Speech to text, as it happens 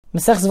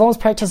Masech Yevamos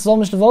Perek Tes Vav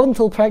Mishnah Vav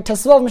until Perek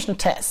Tes Vav Mishnah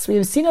Tes. We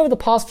have seen over the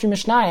past few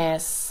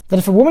Mishnayos that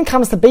if a woman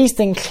comes to Beis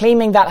Din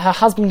claiming that her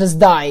husband has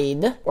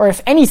died, or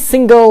if any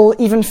single,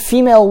 even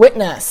female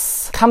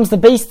witness comes to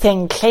Beis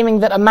Din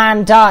claiming that a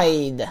man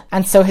died,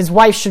 and so his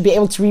wife should be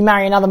able to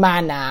remarry another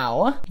man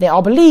now, they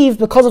are believed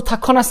because of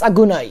Takonas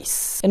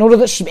Agunois. In order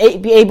that she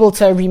be able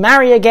to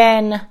remarry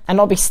again and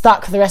not be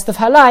stuck for the rest of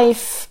her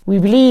life, we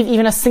believe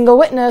even a single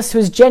witness who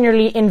is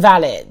generally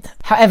invalid.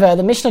 However,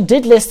 the Mishnah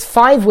did list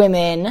 5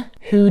 women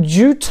who,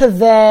 due to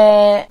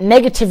their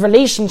negative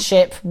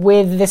relationship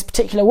with this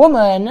particular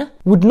woman,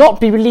 would not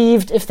be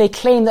believed if they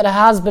claim that her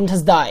husband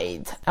has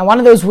died. And one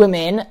of those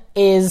women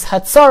is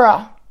her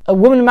tzara, a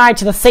woman married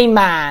to the same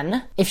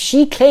man. If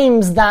she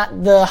claims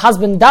that the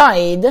husband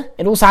died,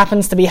 it also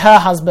happens to be her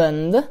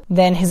husband,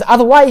 then his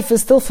other wife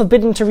is still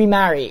forbidden to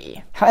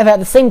remarry. However, at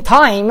the same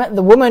time,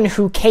 the woman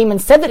who came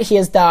and said that he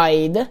has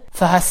died,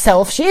 for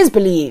herself she is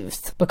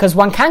believed, because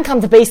one can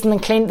come to Beis Din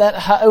and claim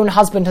that her own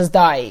husband has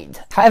died.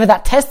 However,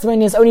 that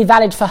testimony is only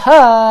valid for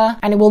her,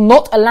 and it will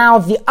not allow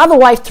the other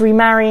wife to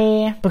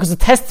remarry, because the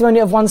testimony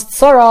of one's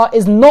tzara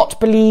is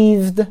not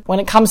believed when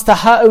it comes to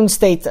her own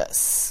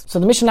status. So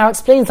the Mishnah now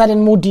explains that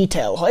in more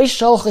detail.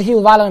 If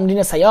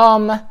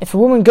a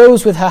woman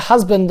goes with her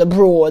husband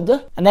abroad,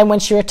 and then when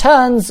she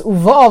returns, she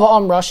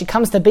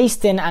comes to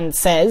Beis Din and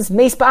says,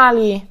 Meis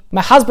Ba'ali,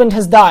 my husband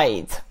has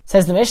died.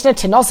 Says the Mishnah,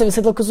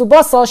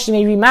 she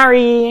may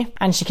remarry,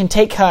 and she can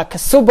take her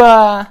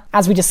kasuba,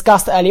 as we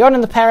discussed earlier on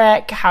in the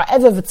perek.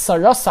 However, her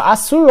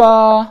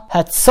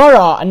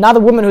tzara, another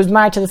woman who's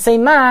married to the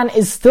same man,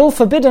 is still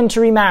forbidden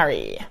to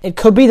remarry. It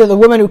could be that the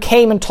woman who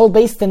came and told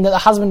Beis Din that the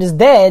husband is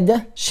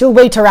dead, she'll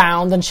wait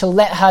around and she'll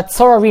let her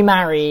tzara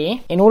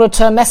remarry. In order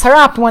to mess her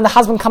up, and when the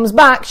husband comes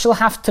back, she'll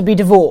have to be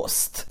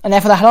divorced. And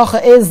therefore the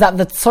halacha is that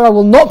the tzara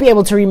will not be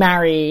able to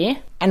remarry.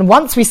 And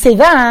once we say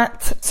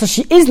that, so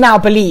she is now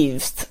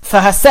believed for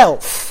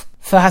herself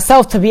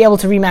to be able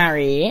to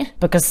remarry,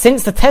 because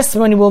since the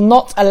testimony will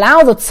not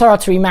allow the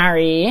tzara to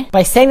remarry,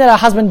 by saying that her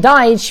husband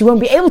died, she won't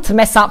be able to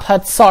mess up her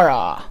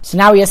tzara. So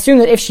now we assume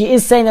that if she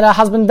is saying that her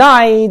husband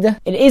died,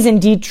 it is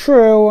indeed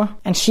true,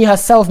 and she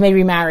herself may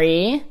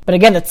remarry. But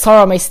again, the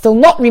tzara may still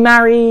not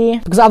remarry,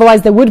 because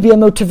otherwise there would be a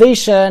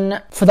motivation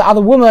for the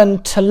other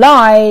woman to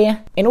lie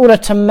in order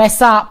to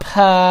mess up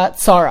her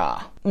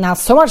tzara. Now,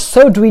 so much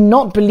so do we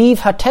not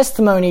believe her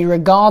testimony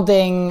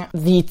regarding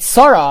the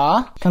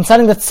tzara.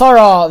 Concerning the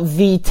tzara,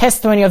 the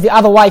testimony of the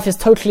other wife is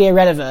totally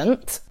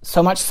irrelevant.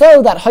 So much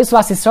so that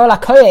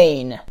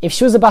if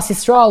she was a Bas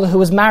Yisrael who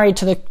was married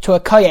to a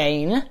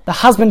Kohen, the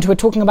husband who we're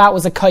talking about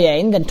was a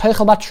Kohen, then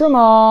Toichel Bat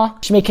Truma,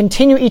 she may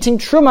continue eating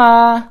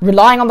Truma,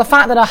 relying on the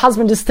fact that her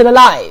husband is still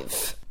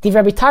alive. The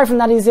Rabbi Tarfon,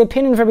 that is the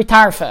opinion of Rabbi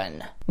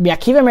Tarfon. Rabbi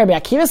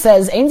Akiva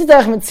says,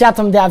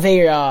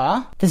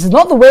 this is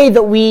not the way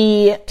that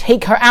we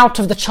take her out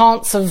of the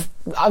chance of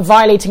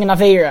violating an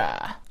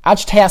Aveira.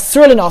 Unless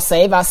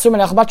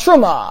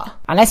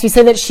we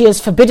say that she is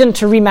forbidden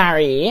to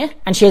remarry,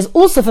 and she is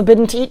also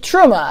forbidden to eat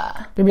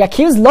truma. Rabbi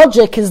Akiva's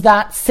logic is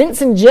that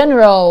since in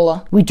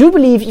general we do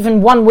believe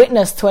even one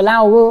witness to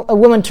allow a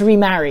woman to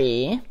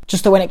remarry,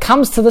 just that when it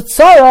comes to the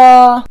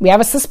tzara, we have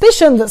a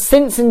suspicion that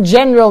since in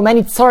general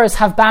many tzaras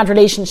have bad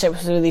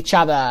relationships with each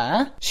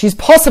other, she's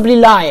possibly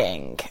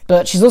lying,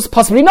 but she's also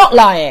possibly not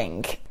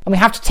lying. And we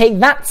have to take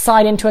that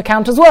side into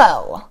account as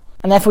well.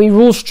 And therefore we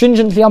rule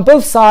stringently on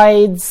both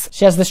sides.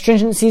 She has the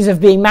stringencies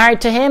of being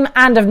married to him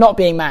and of not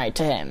being married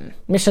to him.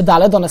 Mishnah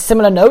Daled, on a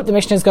similar note, the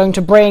Mishnah is going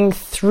to bring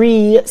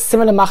 3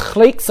 similar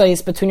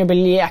machlokes between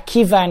Rabbi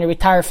Akiva and Rabbi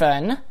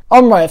Tarfon.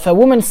 Omra, if a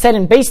woman said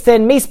in Beis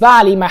Din, Meis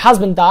Ba'ali, my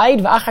husband died,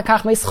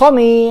 v'achakach meis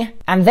chomi,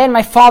 and then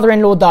my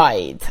father-in-law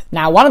died.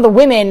 Now, one of the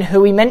women who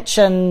we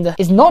mentioned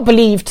is not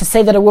believed to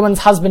say that a woman's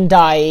husband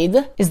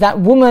died, is that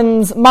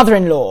woman's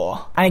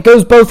mother-in-law. And it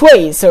goes both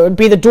ways, so it would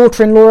be the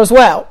daughter-in-law as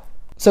well.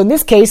 So in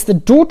this case, the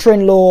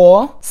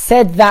daughter-in-law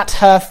said that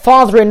her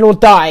father-in-law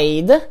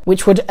died,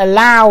 which would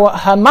allow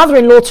her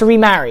mother-in-law to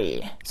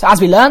remarry. So as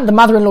we learned, the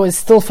mother-in-law is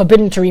still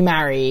forbidden to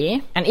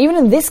remarry. And even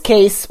in this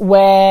case,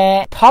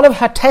 where part of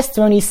her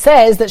testimony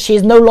says that she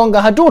is no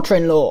longer her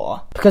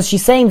daughter-in-law, because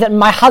she's saying that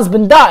my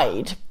husband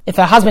died. If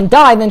her husband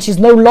died, then she's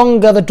no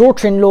longer the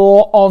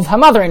daughter-in-law of her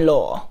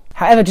mother-in-law.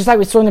 However, just like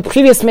we saw in the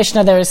previous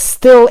Mishnah, there is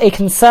still a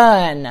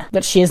concern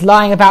that she is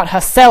lying about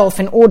herself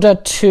in order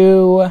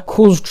to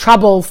cause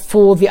trouble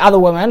for the other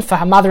woman, for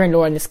her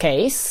mother-in-law in this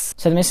case.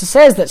 So the Mishnah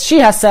says that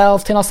she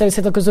herself,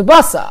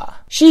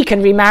 she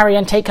can remarry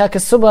and take her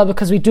kasuba,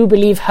 because we do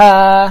believe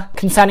her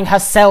concerning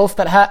herself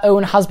that her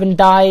own husband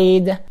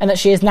died and that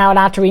she is now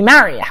allowed to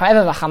remarry.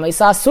 However, her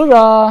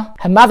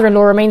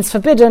mother-in-law remains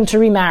forbidden to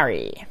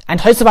remarry. And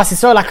if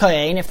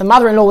the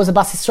mother-in-law was a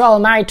Bas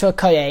Yisrael married to a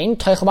Kohen,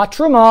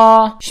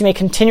 she may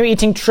continue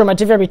eating truma.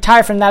 To Rabbi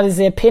Tarfon, that is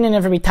the opinion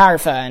of Rabbi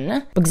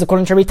Tarfon, because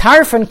according to Rabbi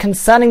Tarfon,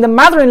 concerning the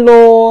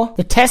mother-in-law,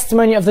 the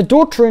testimony of the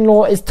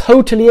daughter-in-law is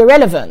totally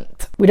irrelevant.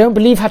 We don't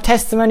believe her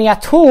testimony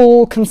at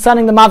all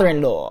concerning the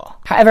mother-in-law.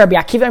 However, Rabbi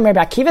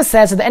Akiva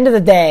says at the end of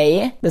the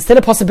day, there's still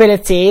a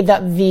possibility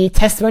that the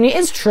testimony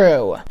is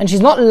true, and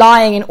she's not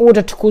lying in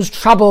order to cause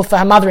trouble for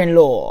her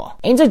mother-in-law.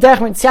 This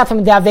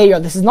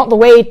is not the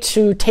way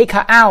to take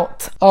her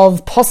out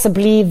of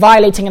possibly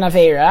violating an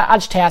Aveira,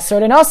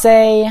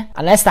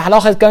 unless the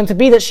halacha is going to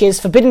be that she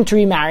is forbidden to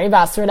remarry,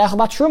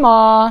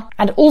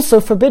 and also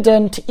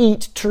forbidden to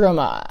eat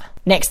truma.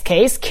 Next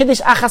case,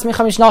 Kiddush achas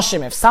michamish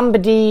nashim. If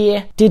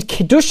somebody did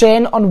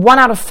Kiddushin on 1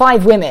 out of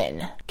 5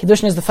 women.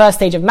 Kiddushin is the first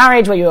stage of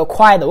marriage where you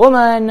acquire the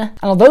woman. And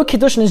although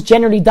Kiddushin is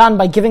generally done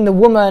by giving the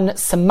woman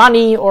some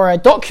money or a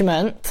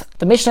document,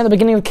 the Mishnah at the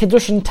beginning of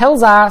Kiddushin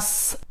tells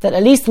us that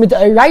at least with the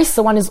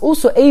Oraisa, one is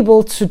also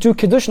able to do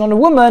Kiddushin on a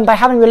woman by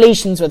having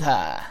relations with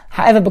her.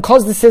 However,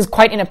 because this is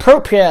quite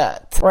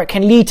inappropriate, or it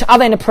can lead to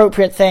other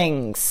inappropriate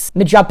things,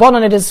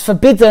 midrabanan it is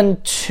forbidden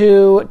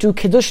to do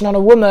Kiddushin on a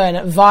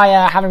woman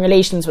via having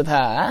relations with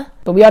her.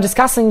 But we are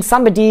discussing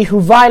somebody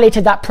who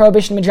violated that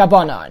prohibition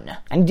midrabanan,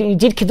 and he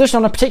did Kiddushin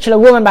on a particular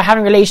woman by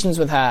having relations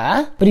with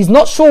her, but he's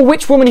not sure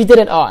which woman he did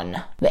it on.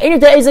 The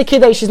Einidah is a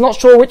Kiddush, she's not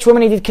sure which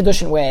woman he did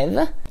Kiddushin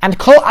with, and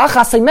Kol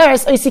Achas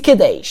Eimeres Oisi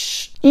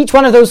Kiddush. Each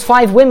one of those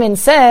 5 women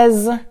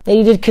says that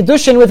he did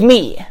Kiddushin with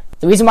me.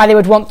 The reason why they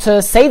would want to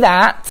say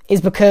that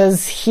is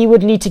because he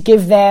would need to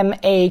give them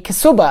a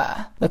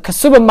kasubah, the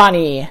kasubah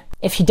money,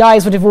 if he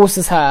dies or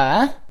divorces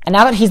her. And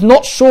now that he's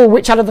not sure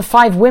which out of the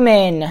 5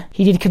 women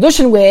he did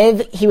Kiddushin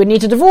with, he would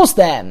need to divorce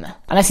them.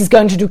 Unless he's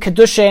going to do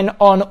Kiddushin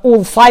on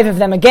all 5 of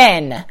them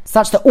again,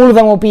 such that all of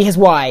them will be his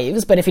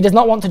wives. But if he does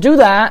not want to do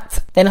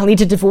that, then he'll need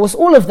to divorce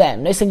all of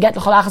them. He'll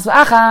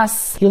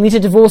need to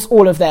divorce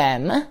all of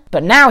them.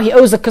 But now he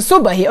owes a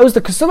kasubah. He owes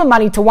the kasubah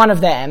money to one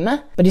of them,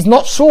 but he's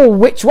not sure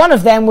which one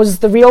of them was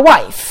the real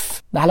wife.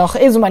 The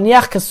halacha is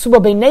umaniach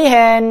kasubah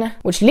beinehen,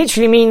 which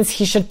literally means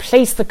he should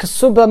place the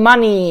kasubah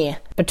money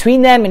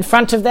between them, in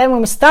front of them,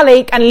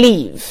 and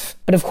leave.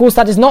 But of course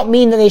that does not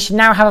mean that they should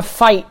now have a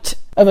fight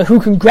over who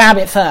can grab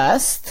it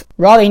first.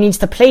 Rather, he needs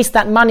to place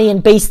that money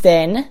in Beis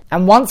Din,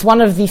 and once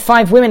one of the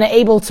 5 women are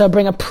able to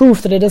bring a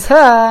proof that it is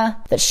her,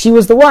 that she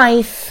was the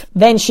wife,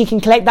 then she can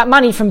collect that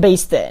money from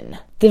Beis Din.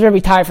 Did Rabbi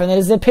Tarfon? That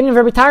is the opinion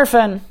of Rabbi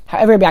Tarfon.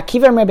 However, Rabbi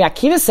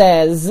Akiva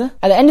says,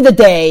 at the end of the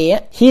day,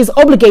 he is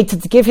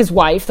obligated to give his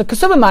wife the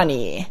kasubah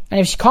money. And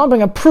if she can't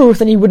bring a proof,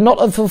 then he would not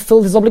have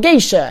fulfilled his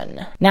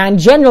obligation. Now, in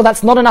general,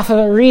 that's not enough of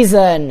a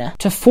reason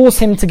to force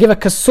him to give a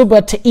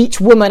kasubah to each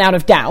woman out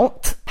of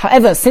doubt.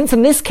 However, since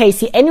in this case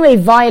he anyway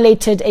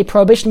violated a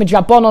prohibition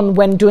midrabanan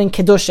when doing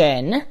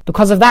Kiddushin,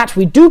 because of that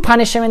we do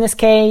punish him in this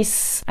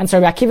case. And so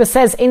Rabbi Akiva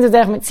says,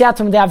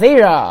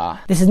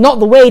 this is not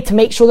the way to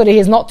make sure that he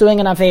is not doing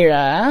an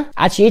Aveira.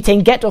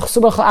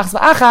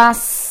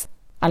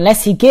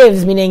 Unless he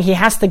gives, meaning he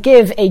has to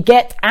give a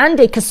get and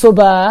a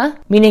kasubah,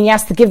 meaning he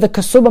has to give the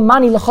kasubah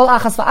money l'chol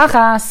achas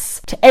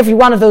v'achas to every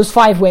one of those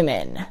 5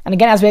 women. And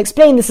again, as we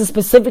explained, this is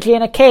specifically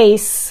in a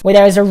case where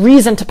there is a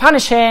reason to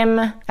punish him,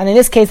 and in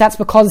this case that's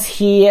because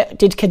he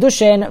did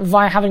Kiddushin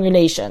via having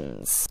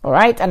relations.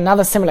 Alright, and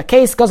another similar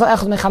case, gozal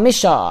echad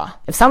mechamisha.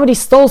 If somebody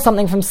stole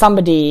something from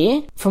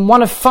somebody, from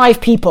one of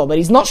 5 people, but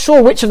he's not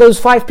sure which of those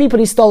 5 people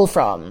he stole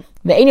from,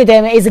 the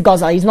Einidah is a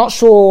gozal, he's not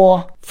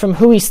sure from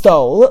who he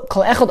stole,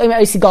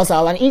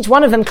 and each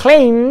one of them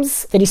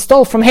claims that he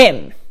stole from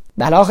him.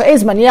 The halacha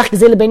is maniach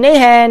gezil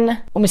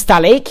beinehen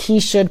umistalik. He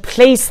should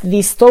place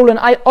the stolen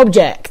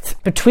object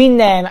between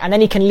them, and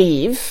then he can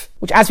leave.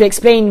 Which, as we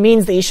explained,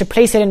 means that he should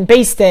place it in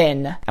Beis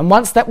Din. And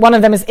once that one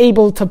of them is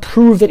able to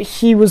prove that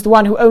he was the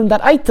one who owned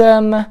that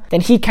item,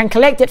 then he can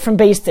collect it from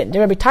Beis Din. The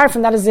Rabbi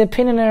Tarfon, that is the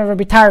opinion of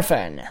Rabbi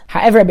Tarfon.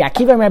 However, Rabbi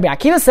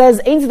Akiva says,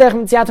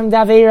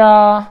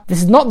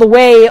 this is not the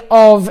way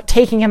of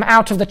taking him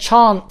out of the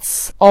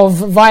chance of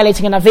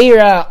violating an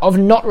Aveira, of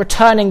not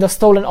returning the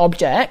stolen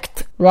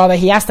object. Rather,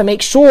 he has to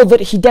make sure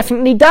that he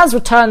definitely does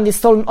return the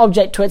stolen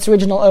object to its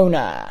original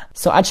owner.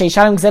 So,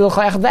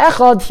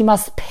 he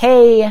must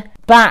pay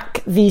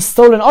back the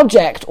stolen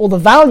object or the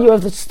value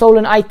of the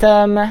stolen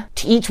item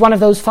to each one of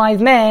those 5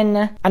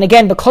 men. And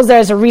again, because there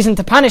is a reason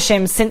to punish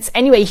him, since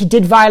anyway he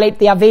did violate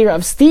the Aveira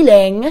of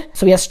stealing,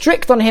 so we are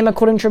strict on him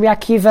according to Rabbi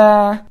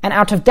Akiva, and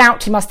out of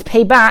doubt he must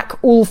pay back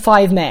all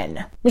 5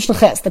 men. Mishnah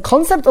Ches, the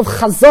concept of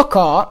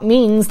chazaka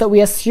means that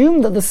we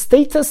assume that the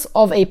status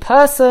of a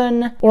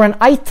person or an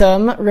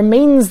item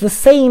remains the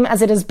same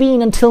as it has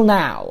been until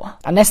now,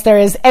 unless there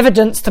is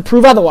evidence to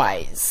prove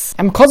otherwise.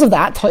 And because of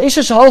that,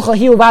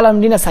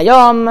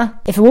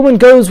 if a woman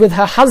goes with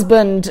her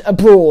husband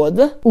abroad,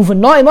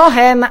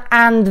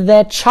 and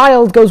their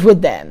child goes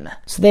with them,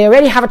 so they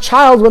already have a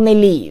child when they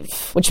leave,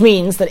 which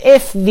means that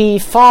if the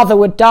father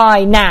would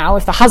die now,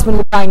 if the husband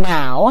would die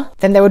now,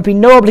 then there would be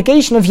no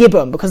obligation of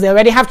yibum, because they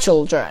already have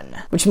children.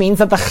 Which means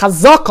that the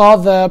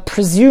chazaka, the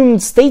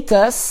presumed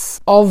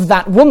status of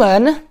that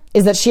woman,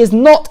 is that she is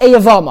not a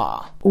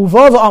Yevama.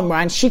 Uvava Amra,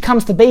 and she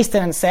comes to Beis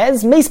Din and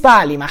says, Meis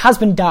Bali, my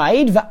husband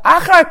died,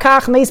 v'achar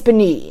kach meis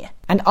bani.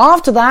 And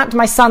after that,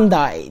 my son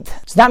died.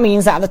 So that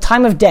means that at the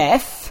time of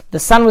death, the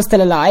son was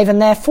still alive,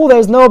 and therefore there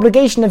was no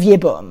obligation of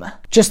Yibum,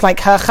 just like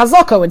her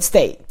chazaka would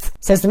state.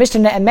 Says the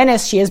Mishnah,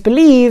 Ne'emenes, she is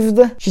believed.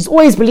 She's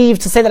always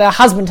believed to say that her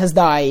husband has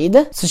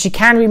died, so she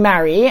can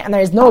remarry, and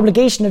there is no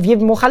obligation of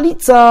Yibum or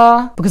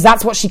Chalitza, because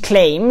that's what she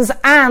claims,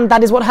 and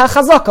that is what her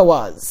chazaka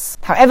was.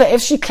 However,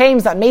 if she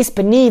claims that Meis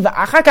Bani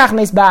v'achar kach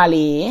Meis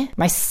Bali,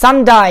 my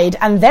son died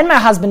and then my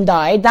husband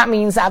died, that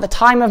means that at the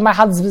time of my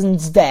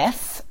husband's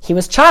death, he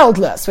was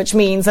childless, which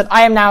means that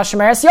I am now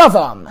Shemeres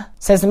Yavam.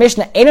 Says the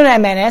Mishnah, Eino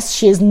Ne'emenes,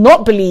 she is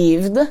not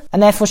believed,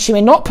 and therefore she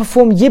may not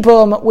perform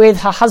Yibum with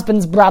her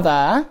husband's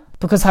brother,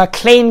 because her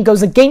claim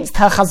goes against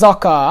her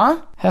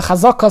chazaka. Her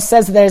chazaka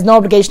says that there is no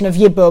obligation of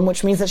Yibum,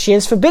 which means that she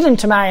is forbidden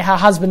to marry her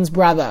husband's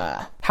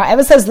brother.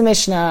 However, says the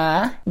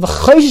Mishnah,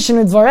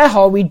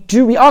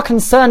 we are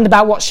concerned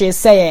about what she is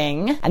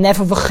saying, and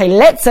therefore she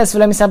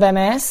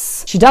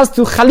does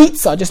do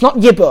chalitza, just not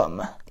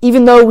Yibum.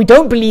 Even though we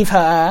don't believe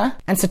her,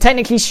 and so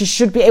technically she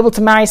should be able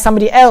to marry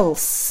somebody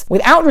else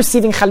without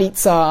receiving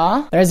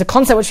chalitza, there is a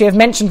concept which we have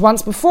mentioned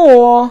once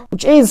before,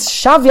 which is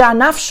shavya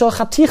nafsho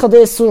chaticha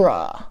de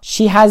esura.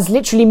 She has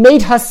literally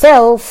made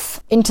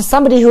herself into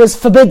somebody who is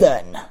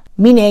forbidden.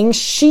 Meaning,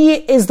 she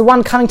is the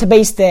one coming to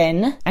Beis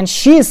Din, and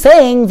she is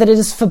saying that it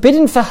is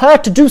forbidden for her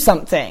to do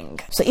something.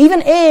 So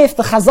even if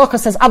the chazaka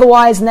says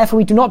otherwise, and therefore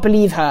we do not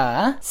believe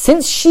her,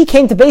 since she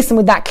came to Beis Din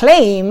with that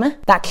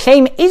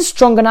claim is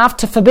strong enough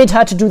to forbid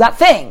her to do that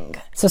thing.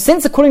 So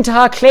since according to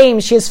her claim,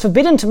 she is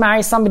forbidden to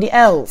marry somebody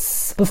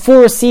else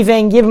before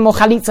receiving Yibum or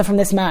Chalitza from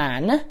this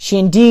man, she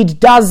indeed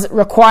does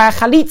require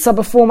Chalitza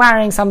before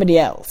marrying somebody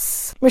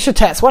else. Mishnah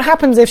Tess, what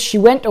happens if she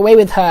went away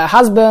with her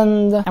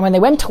husband, and when they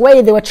went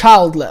away, they were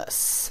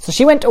childless? So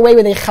she went away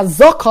with a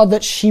chazaka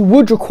that she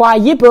would require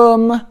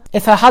Yibum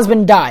if her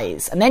husband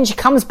dies. And then she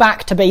comes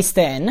back to Beis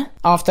Din,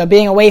 after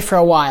being away for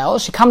a while.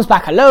 She comes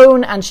back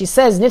alone, and she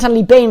says, Nitan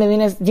li bein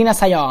dinas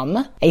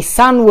hayam, a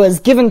son was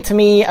given to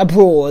me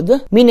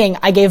abroad, meaning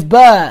I gave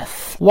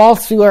birth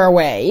whilst we were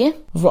away.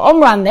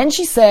 V'omran, then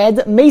she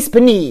said, Meis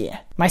Bani,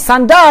 my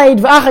son died,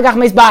 v'achar kach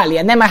Meis Bali,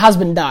 and then my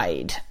husband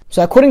died.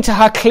 So according to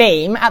her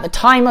claim, at the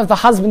time of the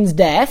husband's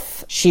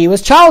death, she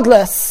was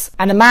childless,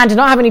 and the man did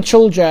not have any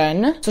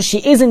children, so she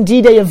is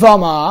indeed a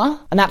Yevama,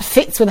 and that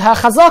fits with her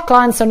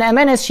chazaka, and so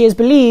Ne'emenes, she is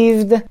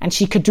believed, and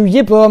she could do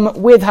Yibum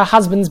with her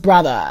husband's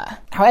brother.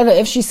 However,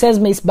 if she says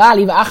Meis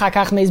Bali v'achar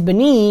kach Meis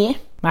Bani,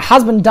 my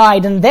husband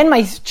died and then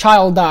my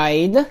child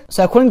died,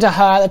 so according to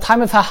her, at the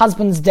time of her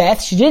husband's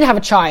death, she did have a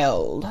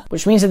child,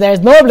 which means that there is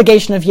no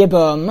obligation of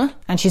Yibum,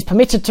 and she's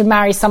permitted to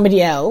marry somebody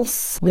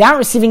else without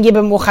receiving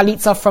Yibum or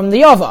Chalitza from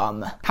the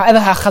Yavam. However,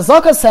 her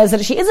chazaka says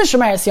that she is a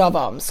Shemeres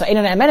Yavam, so in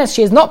an Emenes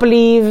she is not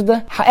believed.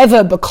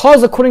 However,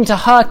 because according to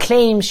her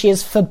claim she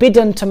is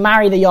forbidden to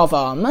marry the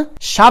Yavam,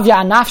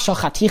 Shavya Anafsha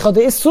Chaticha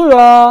de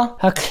Isura,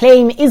 her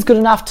claim is good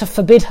enough to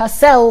forbid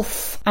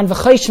herself, and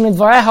v'choshim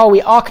midvareha,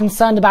 we are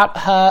concerned about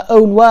her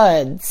own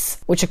words,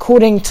 which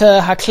according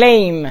to her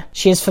claim,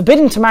 she is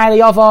forbidden to marry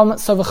the Yavam,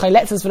 so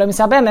v'choletzes v'lo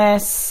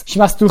misabemes, she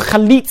must do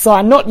Chalitza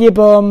and not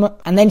Yibum,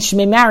 and then she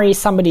may marry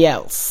somebody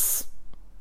else.